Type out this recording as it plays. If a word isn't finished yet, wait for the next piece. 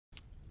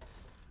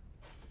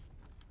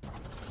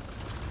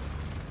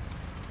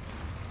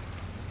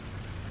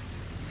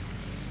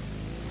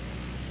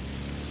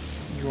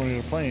don't need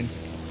a plane.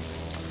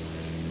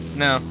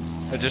 No,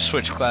 I just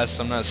switched classes.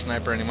 I'm not a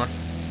sniper anymore.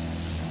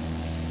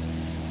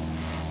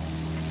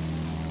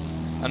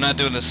 I'm not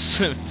doing this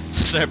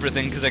sniper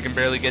thing because I can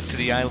barely get to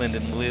the island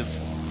and live.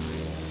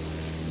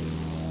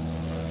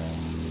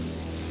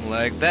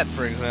 Like that,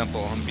 for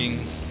example. I'm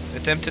being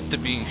attempted to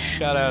being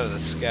shot out of the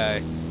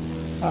sky.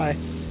 Hi.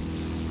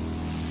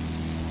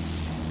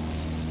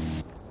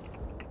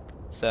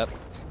 What's up?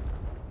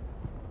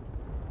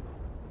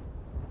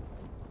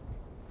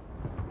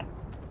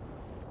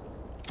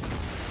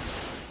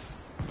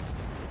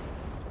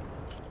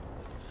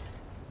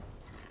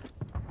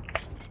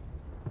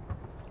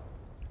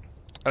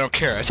 I don't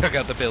care, I took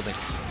out the building.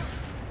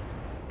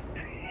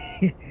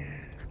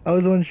 I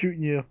was the one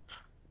shooting you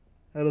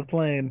out of the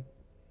plane.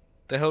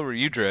 The hell were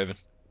you driving?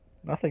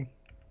 Nothing.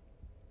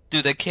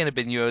 Dude, that can't have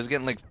been you. I was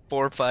getting like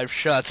 4 or 5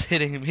 shots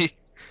hitting me.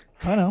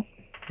 I know.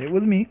 It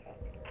was me.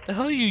 The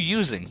hell are you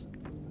using?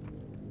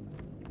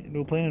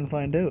 No plane and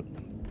find out.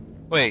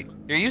 Wait,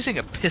 you're using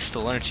a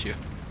pistol, aren't you?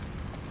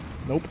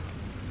 Nope.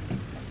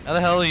 How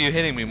the hell are you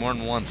hitting me more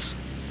than once?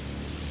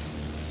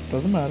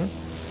 Doesn't matter.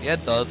 Yeah,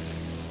 it does.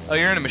 Oh,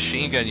 you're in a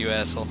machine gun, you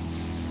asshole.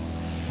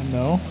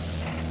 No.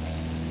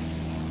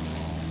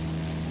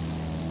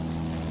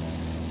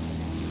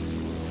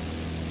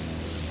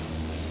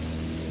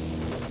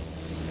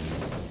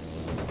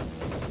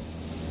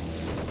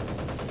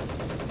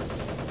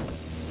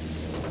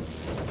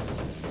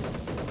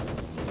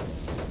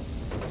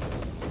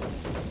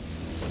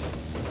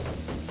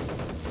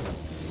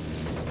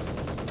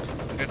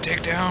 I'm gonna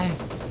take down.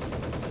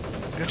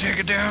 I'm gonna take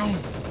it down.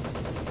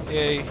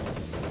 Yay.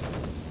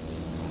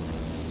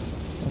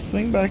 I'll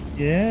swing back.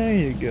 There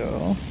you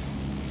go.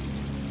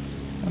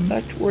 I'm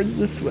back towards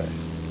this way.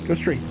 Go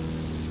straight.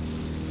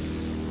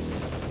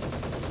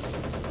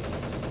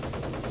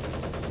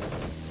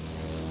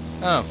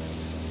 Oh.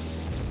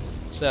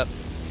 What's up?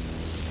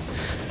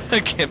 I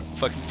can't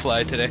fucking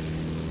fly today.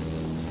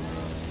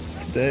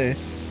 Today.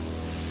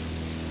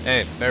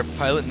 Hey, better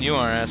pilot than you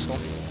are, asshole.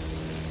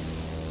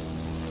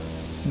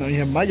 No, you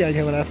have my guy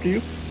coming after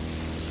you.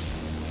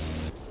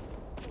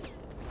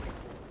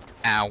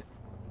 Ow.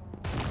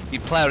 He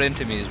plowed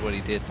into me is what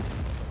he did.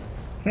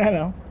 I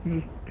know.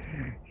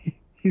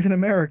 He's an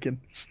American.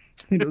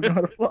 He doesn't know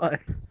how to fly.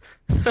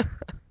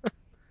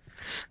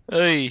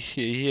 Hey,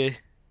 yeah.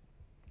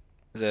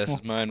 His ass Oh.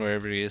 is mine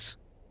wherever he is.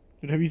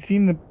 Dude, have you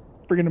seen the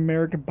friggin'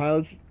 American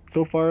pilots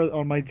so far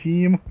on my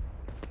team?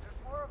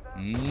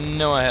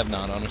 No, I have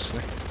not,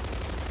 honestly.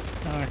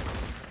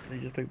 They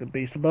just took the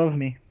base above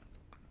me.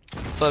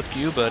 Fuck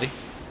you, buddy.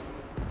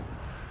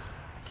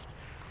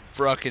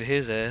 Rocket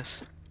his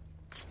ass.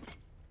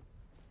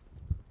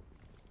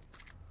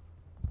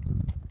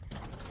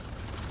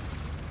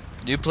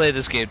 You play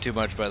this game too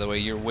much, by the way.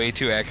 You're way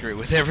too accurate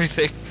with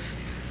everything.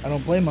 I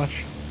don't play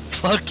much.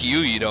 Fuck you,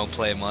 you don't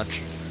play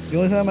much. The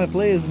only time I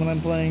play is when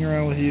I'm playing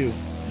around with you.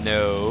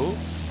 No.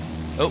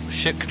 Oh,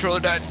 shit, controller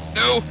died.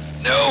 No,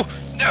 no,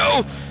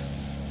 no!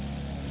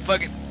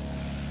 Fuck it.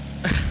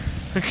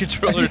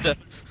 Controller died.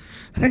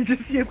 I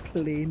just see a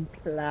plane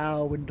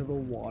plow into the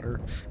water.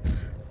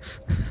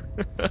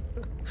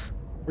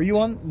 Were you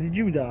on? Did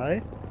you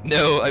die?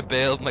 No, I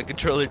bailed. My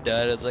controller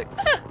died. I was like,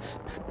 ah,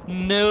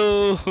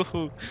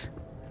 no.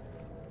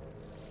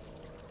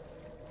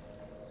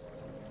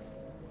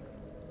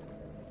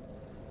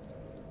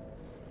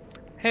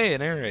 Hey,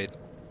 an air raid.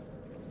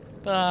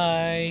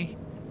 Bye.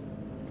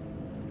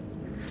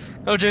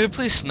 Oh, David,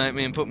 please snipe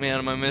me and put me out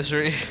of my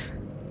misery.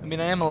 I mean,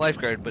 I am a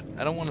lifeguard, but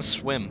I don't want to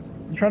swim.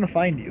 I'm trying to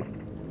find you.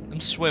 I'm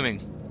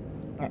swimming.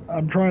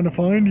 I'm trying to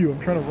find you. I'm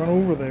trying to run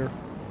over there.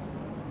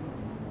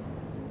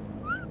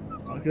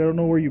 I don't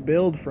know where you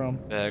bailed from.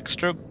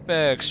 Backstroke,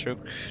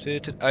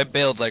 backstroke. I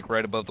bailed like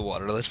right above the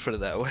water, let's put it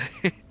that way.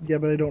 Yeah,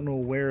 but I don't know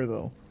where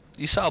though.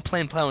 You saw a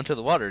plane plow into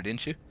the water,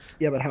 didn't you?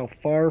 Yeah, but how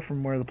far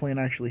from where the plane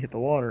actually hit the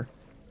water?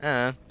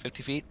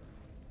 50 feet.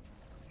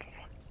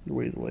 You're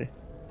ways away.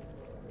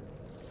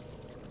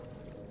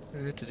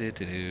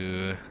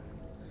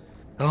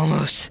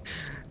 Almost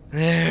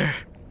there.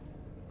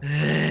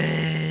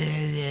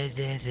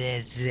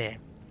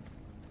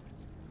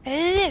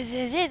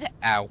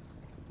 Ow.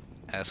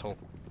 Asshole.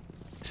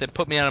 I said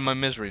put me out of my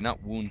misery,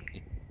 not wound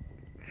me.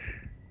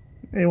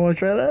 Hey, you wanna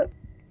try that?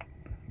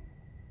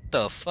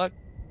 The fuck?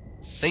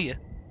 See ya.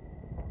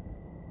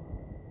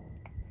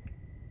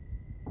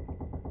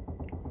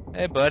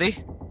 Hey,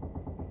 buddy.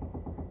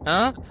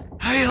 Huh?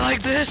 How you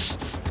like this?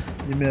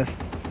 You missed.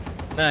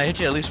 Nah, I hit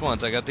you at least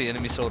once. I got the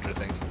enemy soldier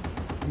thing.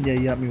 Yeah,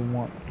 you got me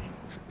once.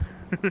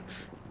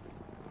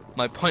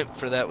 My point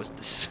for that was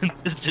just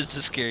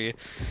to scare you.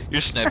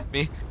 You're sniping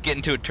me, get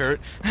into a turret.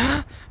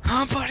 Huh?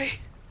 Huh, buddy?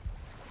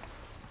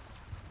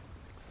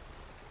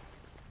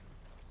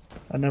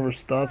 I never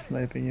stopped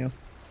sniping you.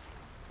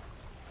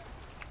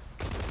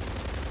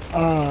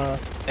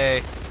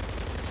 Hey.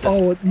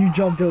 Oh, you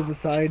jumped over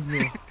beside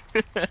me.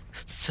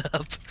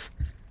 Sup?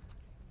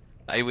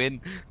 I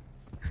win.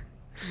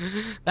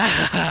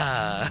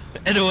 Ah,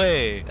 and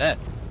away.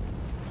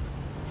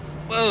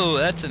 Whoa,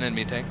 that's an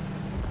enemy tank.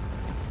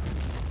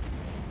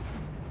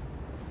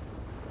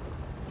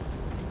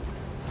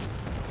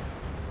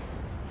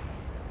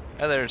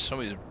 Either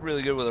somebody's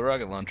really good with a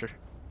rocket launcher.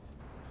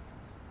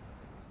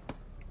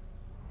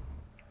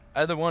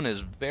 Either one is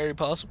very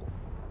possible.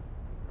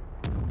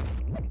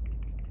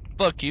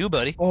 Fuck you,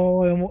 buddy.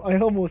 Oh, I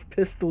almost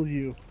pistoled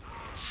you.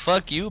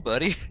 Fuck you,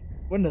 buddy.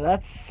 Wouldn't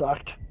have that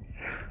sucked?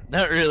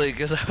 Not really,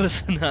 because I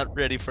was not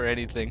ready for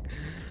anything.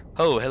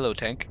 Oh, hello,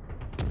 tank.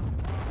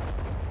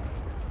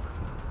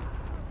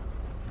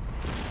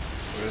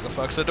 Where the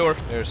fuck's the door?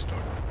 There's the door.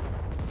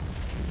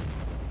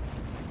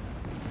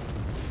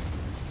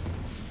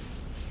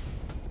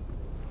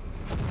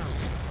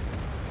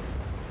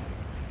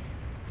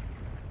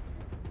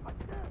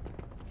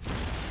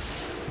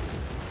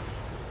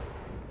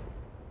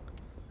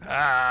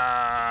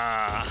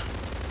 Ah!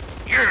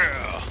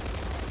 Yeah!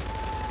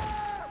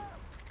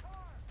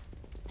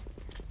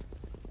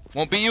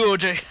 Won't be you,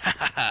 OJ.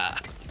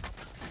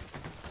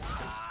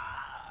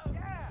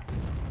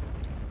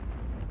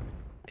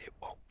 It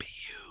won't be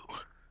you.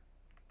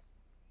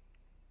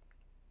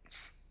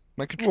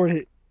 My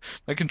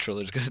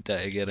controller's gonna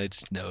die again, I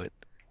just know it.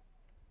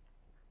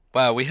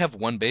 Wow, we have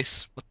one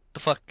base? What the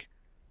fuck?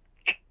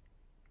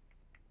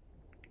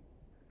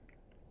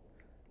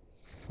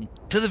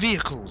 To the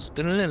vehicles!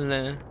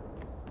 Da-da-da-da.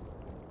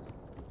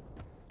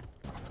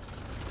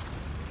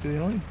 The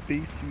only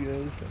base you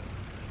guys have.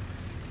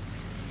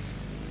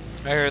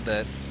 I heard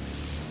that.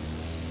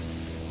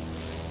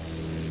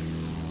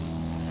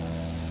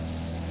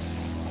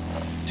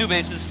 Two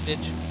bases, bitch.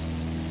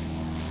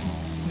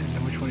 I don't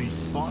know which one he's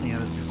spawning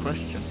at is the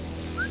question.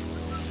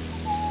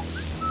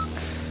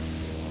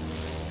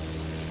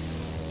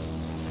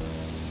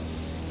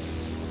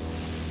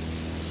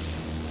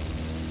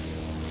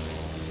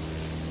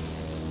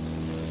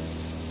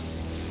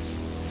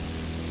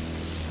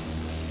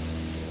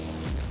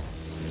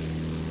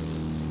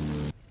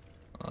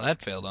 Well,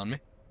 that failed on me.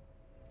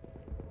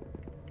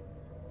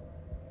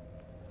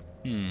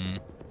 Hmm.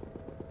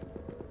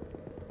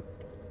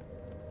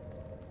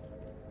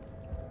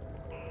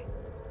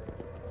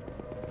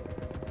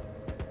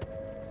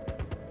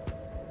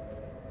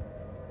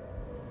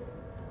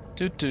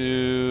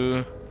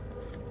 Doo-doo.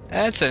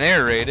 That's an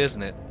air raid,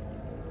 isn't it?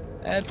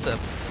 That's a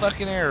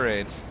fucking air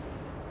raid.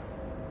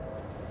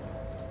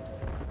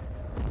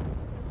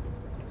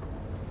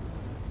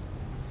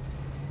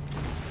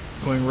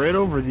 Going right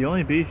over the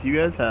only base you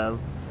guys have.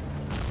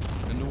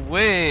 And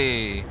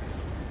away.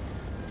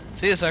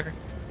 See ya, sucker.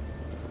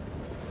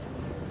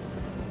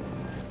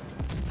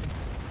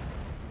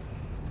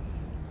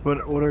 What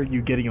are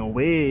you getting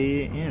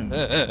away in?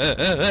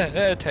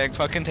 Tank,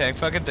 fucking tank,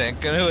 fucking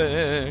tank.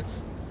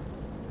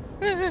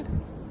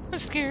 I'm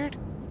scared.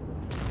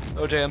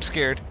 OJ, I'm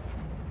scared.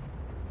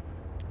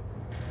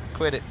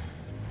 Quit it.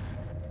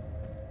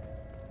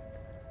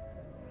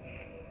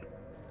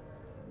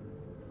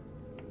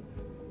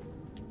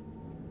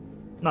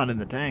 Not in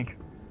the tank.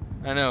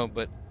 I know,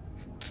 but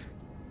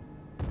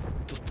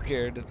still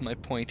scared is my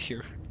point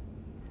here.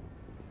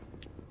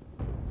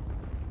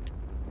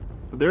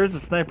 But there is a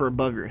sniper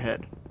above your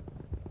head.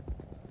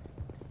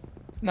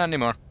 Not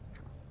anymore.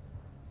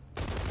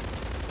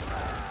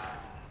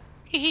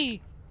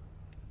 Hee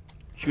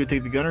She would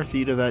take the gunner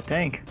seat of that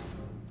tank.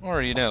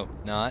 Or, you know,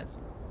 not.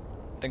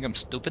 Think I'm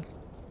stupid?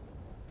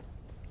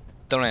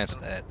 Don't answer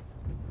that.